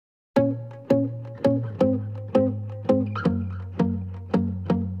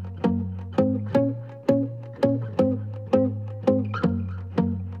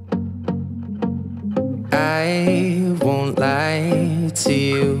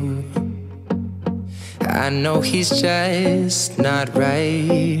I know he's just not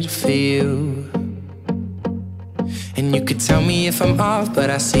right for you. And you could tell me if I'm off, but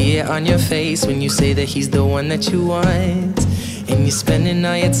I see it on your face when you say that he's the one that you want. And you're spending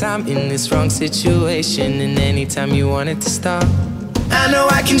all your time in this wrong situation, and anytime you want it to stop. I know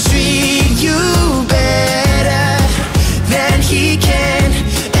I can treat you better than he can,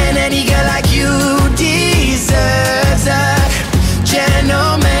 and any girl like you deserves a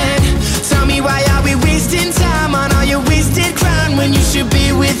gentleman. Tell me, why are we wasting time on all your wasted crown when you should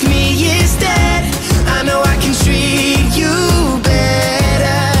be with me instead? I know I can treat you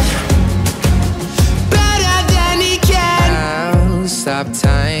better, better than he can. I'll stop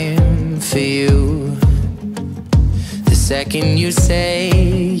time for you the second you say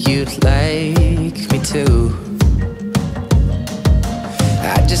you'd like me to.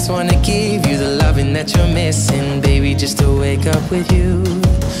 I just wanna give you the loving that you're missing, baby, just to wake up with you.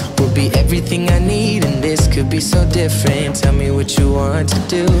 Will be everything I need, and this could be so different. Tell me what you want to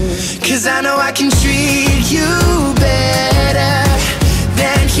do, 'cause I know I can treat you better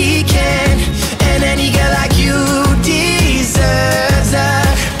than he can, and any girl like you deserves a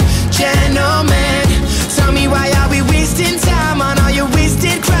gentleman. Tell me, why are we wasting time on all your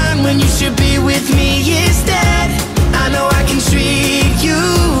wasted crown when you should be with me instead? I know I can treat you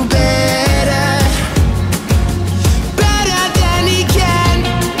better, better than he can,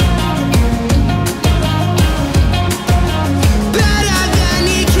 better than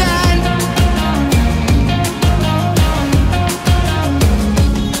he can.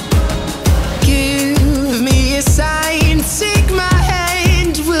 Give me a sign, take my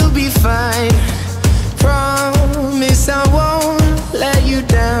hand, we'll be fine. Promise I won't let you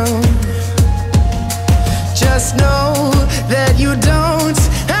down. Just know that you don't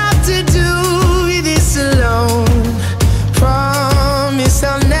have to do this alone. Promise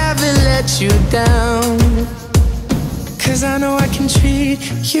I'll never let you down, 'cause I know I can treat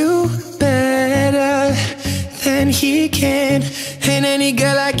you better than he can, and any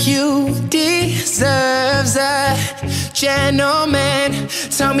girl like you deserves a gentleman.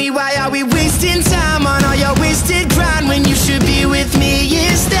 Tell me, why are we wasting time on all your wasted grind when you should be with me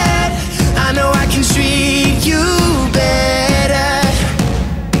instead? I know I can treat you better,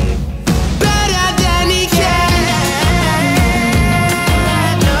 better than he can.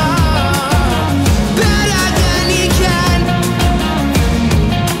 No, better than he can,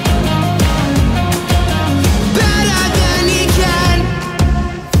 better than he can.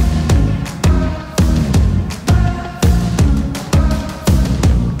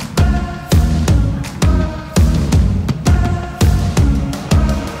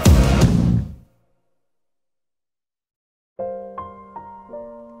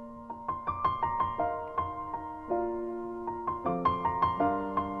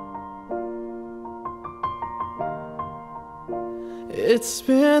 It's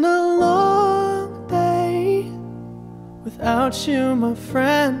been a long day without you, my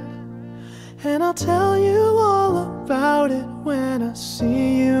friend, and I'll tell you all about it when I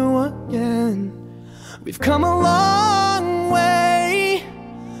see you again. We've come a long way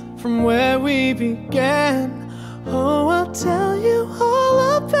from where we began. Oh, I'll tell you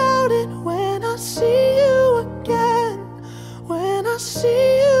all about it when I see you again, when I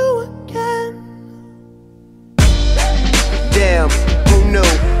see you again. Damn, who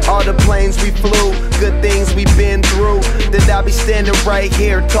knew? All the planes we flew, good things we've been through, that I'll be standing right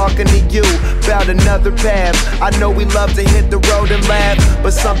here talking to you about another path. I know we love to hit the road and laugh,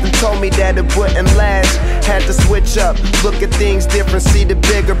 but something told me that it wouldn't last. Had to switch up, look at things different, see the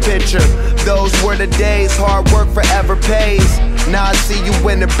bigger picture. Those were the days, hard work forever pays. Now I see you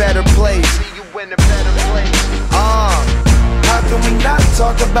in a better place. How can we not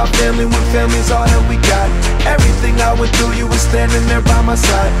talk about family when family's all that we got? Everything I went through, you were standing there by my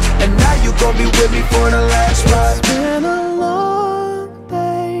side, and now you gon' be with me for the last ride. It's been a long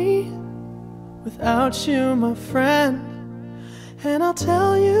day without you, my friend, and I'll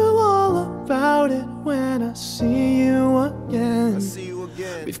tell you all about it when I see you again.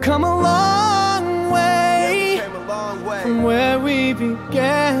 We've come a long way from where we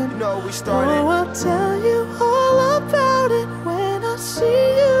began. Oh, I'll tell you all about it when I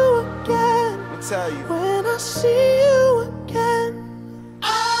see you again, when I see you again.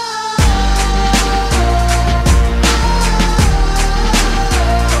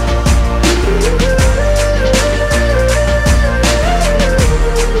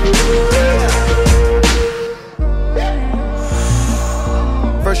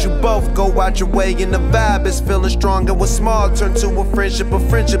 First you both go out your way and the vibe is feeling strong, and what's small turn to a friendship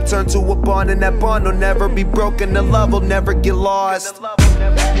turn to a bond, and that bond will never be broken, the love will never get lost.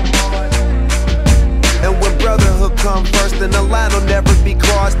 And when brotherhood come first, then the line will never be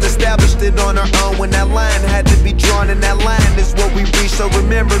crossed. Established it on our own when that line had to be drawn, and that line is what we reach. So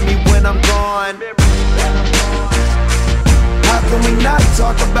remember me when I'm gone. How can we not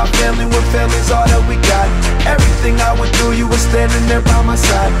talk about family when family's all that we got? Everything I went through, you were standing there by my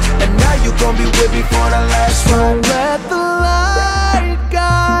side, and now you gon' be with me for the last ride. So let the light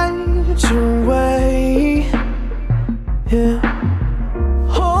guide your way, yeah.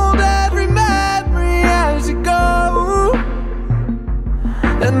 Hold every memory as you go,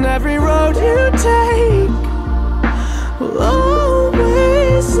 and every road you take will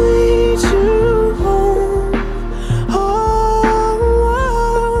always lead you home. Oh,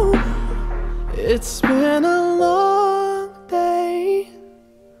 it's been a long day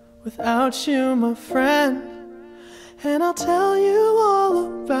without you, my friend, and I'll tell you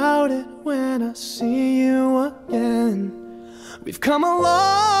all about it when I see you again. We've come a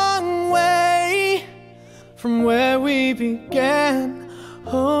long way from where we began.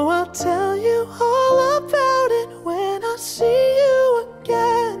 Oh, I'll tell you all about it when I see you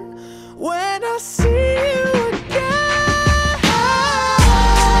again. When I see you again.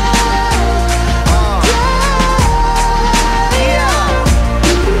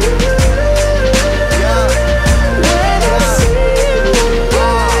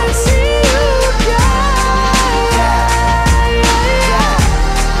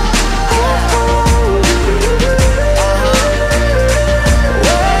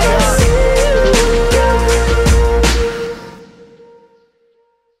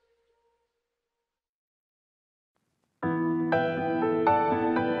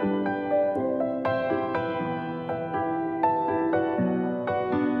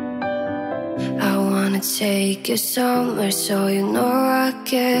 Take you somewhere so you know I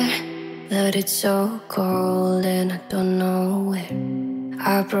care, but it's so cold and I don't know where.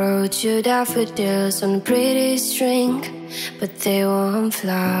 I brought you daffodils on a pretty string, but they won't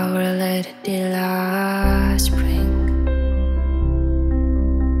flower like they did last spring.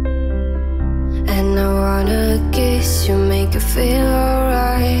 And I wanna kiss you, make you feel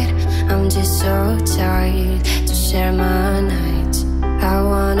alright. I'm just so tired to share my nights. I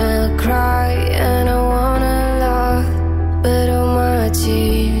wanna cry and I wanna laugh, but all my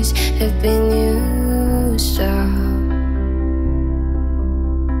tears have been used up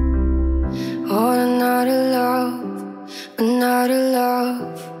on another love, another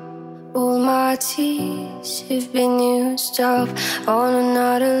love. All my tears have been used up on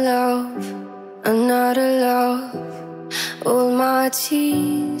another love, another love. All my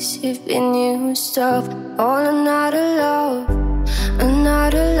tears have been used up on another love,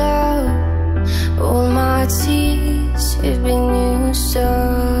 another love. All my tears have been used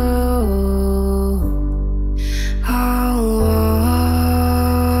up. Oh,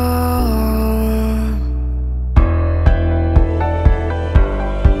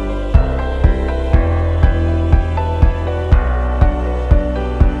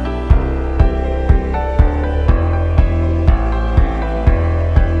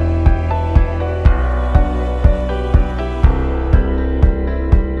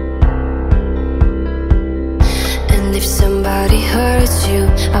 hurts you,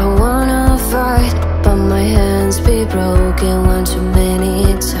 I wanna fight, but my hands be broken one too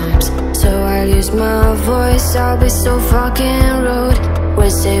many times. So I'll use my voice, I'll be so fucking rude.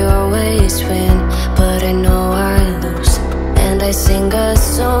 Words they always win, but I know I lose. And I sing a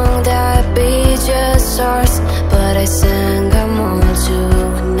song that be just ours, but I sang them all to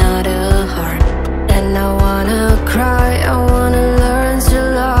another heart. And I wanna cry, I wanna learn to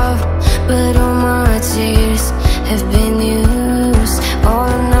love, but all my tears have been used. Oh,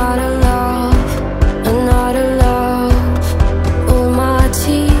 another love, another love. All my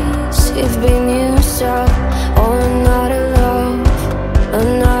tears have been used up. Oh, another love,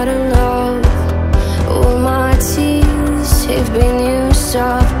 another love. All my tears have been used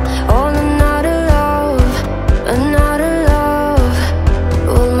up. Oh, another love, another love.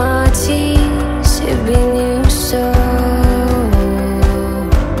 All my tears have been used up.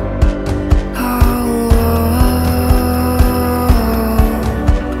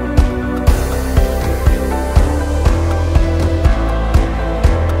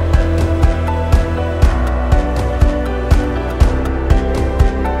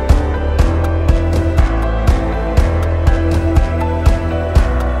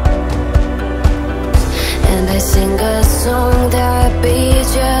 Song that be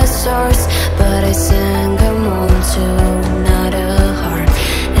just ours, but I sang them all to another heart.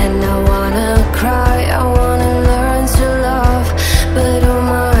 And I wanna cry, I wanna learn to love, but all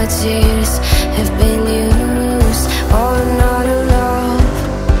my tears have been used. Oh, another love,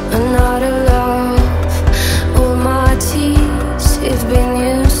 another love.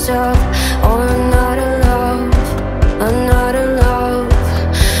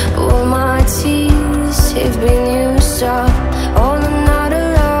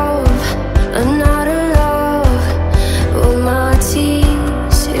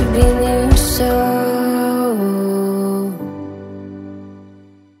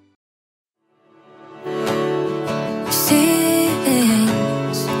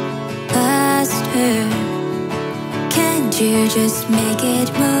 you just make it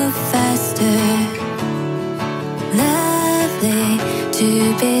move faster. Lovely to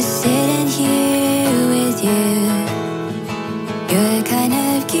be sitting here with you. You're kind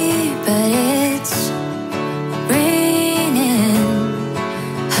of cute, but it's raining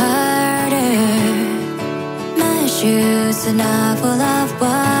harder. My shoes are not full of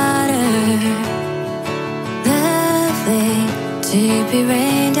water. Lovely to be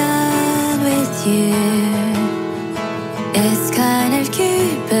rained on with you. It's kind of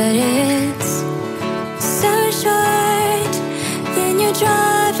cute, but it's so short. Then you're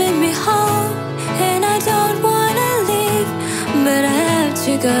driving me home, and I don't wanna leave, but I have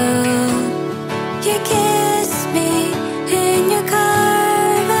to go. You kiss me in your car,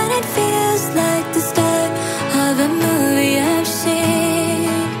 and it feels like the start of a movie I've seen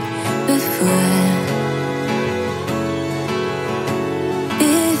before.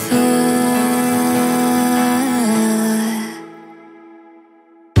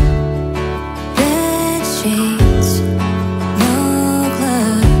 Red sheets, no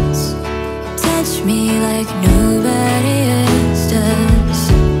clothes, touch me like nobody else does.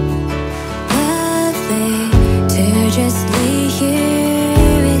 Lovely to just lay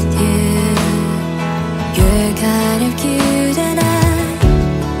here with you. You're kind of cute, and I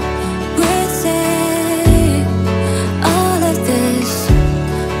would say all of this,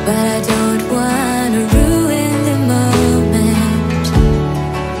 but I don't wanna ruin the moment.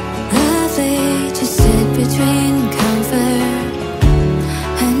 Lovely to sit between comfort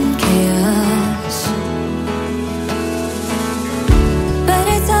and chaos, but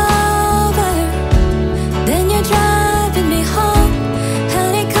it's over. Then you're driving me home,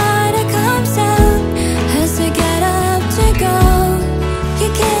 and it kinda comes out as I get up to go. You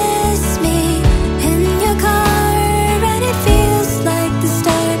kiss me in your car, and it feels like the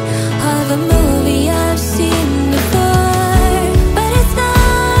start of a movie I've seen before. But it's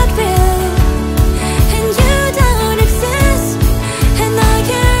not real, and you don't exist, and I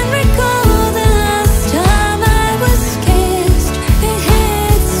can't recall the last time I was kissed. It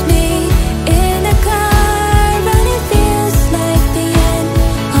hits me in the car, and it feels like the end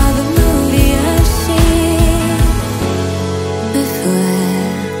of a movie I've seen before.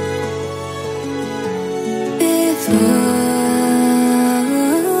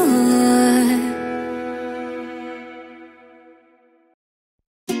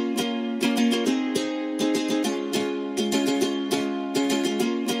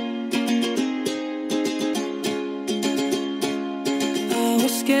 I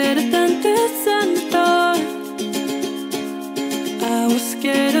was scared of dentists and thought I was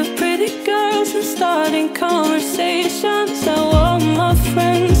scared of pretty girls and starting conversations. I want my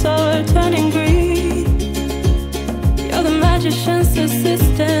friends all are turning green. You're the magician's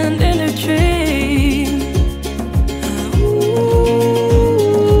assistant in a dream.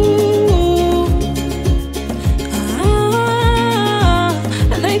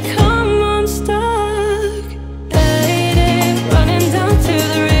 And they come unstuck, running down to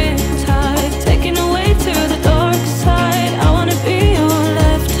the riptide, taking away to the dark side. I wanna be your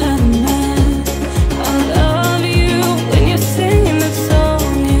left hand man. I love you when you're singing that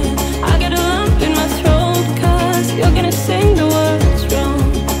song, yeah. I get a lump in my throat, 'cause you're gonna sing the words wrong.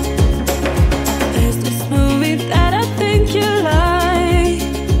 There's this movie that I think you like.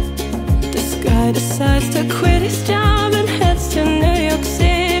 This guy decides to quit his job and heads to New York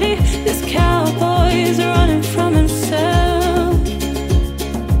City. This cowboy's running from himself,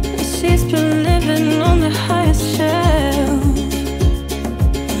 and she's been living on the highest shelf.